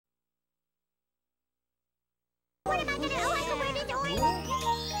What am I gonna do? Oh, I can wear this orange.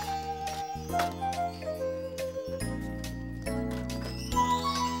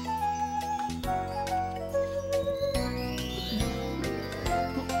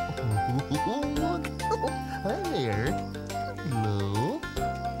 Hi there. Hello.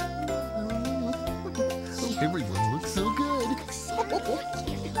 Everyone looks so good.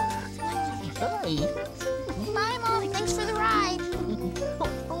 Hi. Bye, Mom. Thanks for the ride.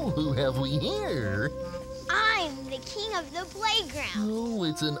 Oh, who have we here? I'm the king of the playground. Oh,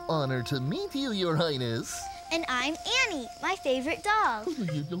 it's an honor to meet you, Your Highness. And I'm Annie, my favorite dog.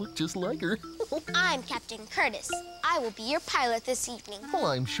 You look just like her. I'm Captain Curtis. I will be your pilot this evening. Well,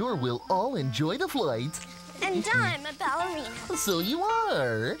 I'm sure we'll all enjoy the flight. And I'm a ballerina. So you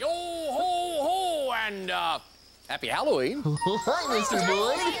are. Yo ho ho and happy Halloween. Oh, hi, Mr.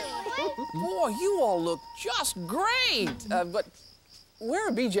 Boyd. Boy, you all look just great. But where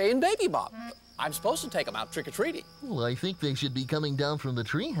are BJ and Baby Bop? I'm supposed to take them out trick-or-treating. Well, I think they should be coming down from the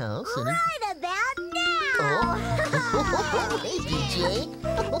treehouse. And Right about now. Oh. Hey, BJ.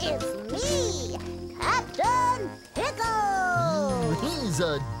 It's me, Captain Pickle. He's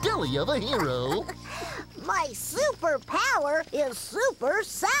a dilly of a hero. My superpower is super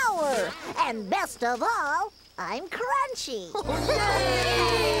sour. And best of all, I'm crunchy.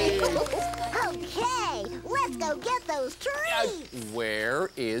 Okay, let's go get those treats. Where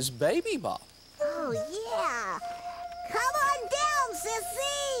is Baby Bop? Oh, yeah. Come on down,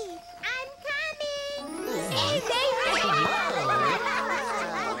 Sissy. I'm coming. Hey, baby.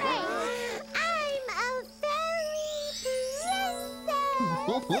 I'm a fairy princess.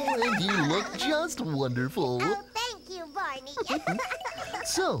 And you look just wonderful. Oh, thank you, Barney.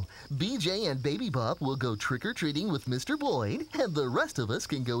 So, BJ and Baby Bop will go trick-or-treating with Mr. Boyd, and the rest of us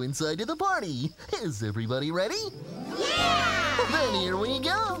can go inside to the party. Is everybody ready? Yeah! Then here we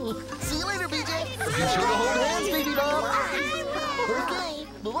go. See you later, BJ. Be sure to hold hands, Baby Bop. Okay,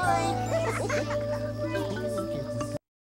 bye-bye.